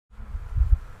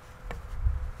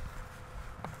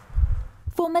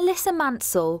For Melissa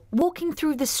Mansell, walking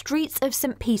through the streets of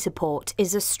St Peterport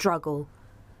is a struggle.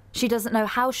 She doesn't know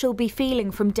how she'll be feeling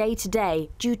from day to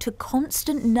day due to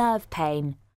constant nerve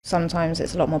pain. Sometimes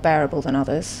it's a lot more bearable than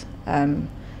others,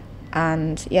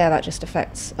 and yeah, that just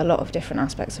affects a lot of different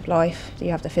aspects of life. You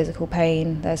have the physical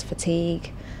pain, there's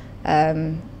fatigue,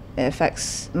 it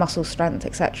affects muscle strength,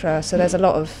 etc. So there's a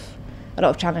lot of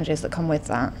challenges that come with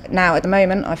that. Now at the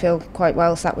moment I feel quite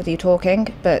well sat with you talking,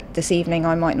 but this evening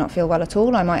I might not feel well at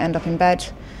all. I might end up in bed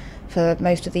for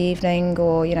most of the evening,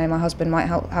 or my husband might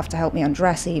have to help me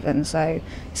undress even. So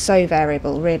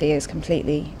variable, really is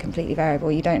completely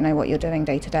variable. You don't know what you're doing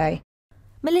day to day.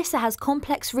 Melissa has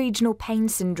complex regional pain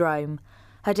syndrome.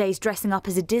 Her days dressing up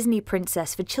as a Disney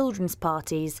princess for children's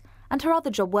parties and her other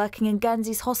job working in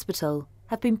Guernsey's hospital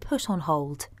have been put on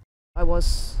hold. I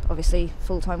was obviously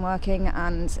full-time working,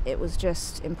 and it was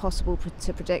just impossible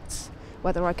to predict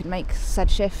whether I could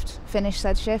finish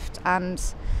said shift,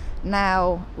 and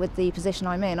now with the position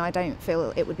I'm in, I don't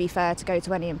feel it would be fair to go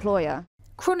to any employer.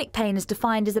 Chronic pain is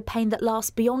defined as a pain that lasts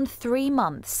beyond 3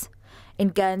 months. In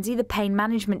Guernsey, the pain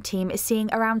management team is seeing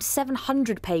around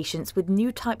 700 patients with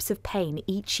new types of pain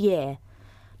each year.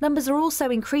 Numbers are also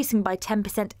increasing by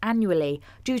 10% annually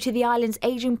due to the island's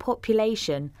ageing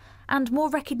population and more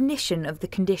recognition of the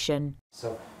condition.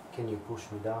 So, can you push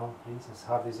me down, please, as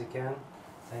hard as you can?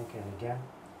 Thank you, and again.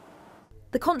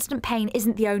 The constant pain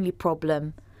isn't the only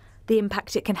problem. The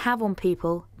impact it can have on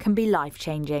people can be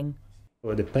life-changing.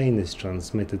 The pain is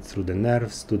transmitted through the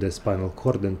nerves to the spinal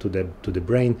cord and to the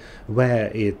brain, where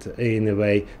it in a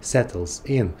way settles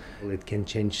in. It can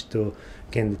change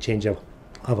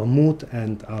our mood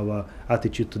and our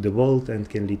attitude to the world, and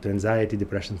can lead to anxiety,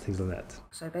 depression, things like that.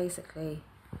 So basically,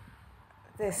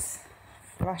 this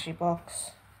flashy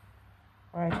box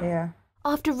right here.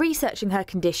 After researching her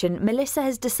condition, Melissa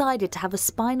has decided to have a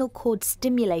spinal cord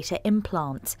stimulator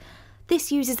implant.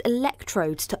 This uses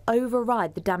electrodes to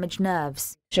override the damaged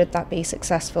nerves. Should that be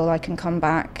successful, I can come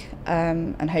back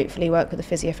and hopefully work with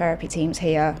the physiotherapy teams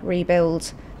here,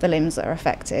 rebuild the limbs that are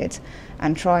affected,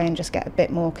 and try and just get a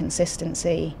bit more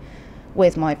consistency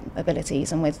with my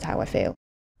abilities and with how I feel.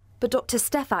 But Dr.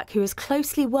 Stefak, who has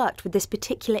closely worked with this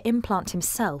particular implant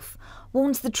himself,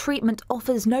 warns the treatment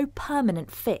offers no permanent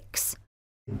fix.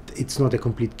 It's not a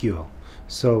complete cure.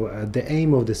 So the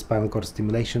aim of the spinal cord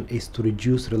stimulation is to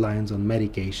reduce reliance on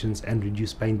medications and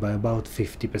reduce pain by about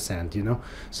 50%,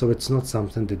 So it's not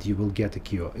something that you will get a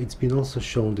cure. It's been also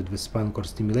shown that with spinal cord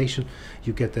stimulation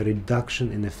you get a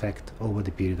reduction in effect over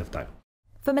the period of time.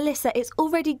 For Melissa, it's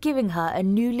already giving her a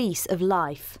new lease of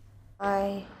life.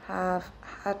 I have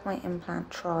had my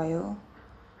implant trial,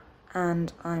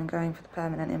 and I'm going for the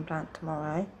permanent implant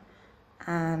tomorrow.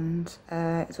 And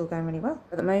it's all going really well.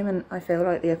 At the moment I feel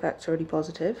like the effects are really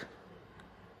positive.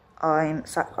 I'm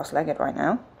sat cross-legged right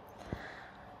now.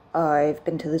 I've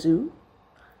been to the zoo.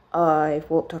 I've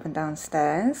walked up and down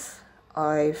stairs.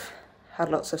 I've had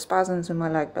lots of spasms in my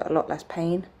leg, but a lot less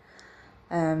pain.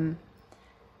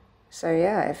 So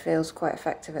yeah, it feels quite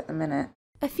effective at the minute.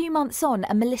 A few months on,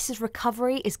 and Melissa's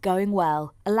recovery is going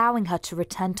well, allowing her to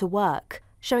return to work,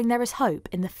 showing there is hope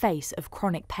in the face of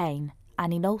chronic pain.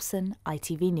 Annie Nolson,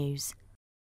 ITV News.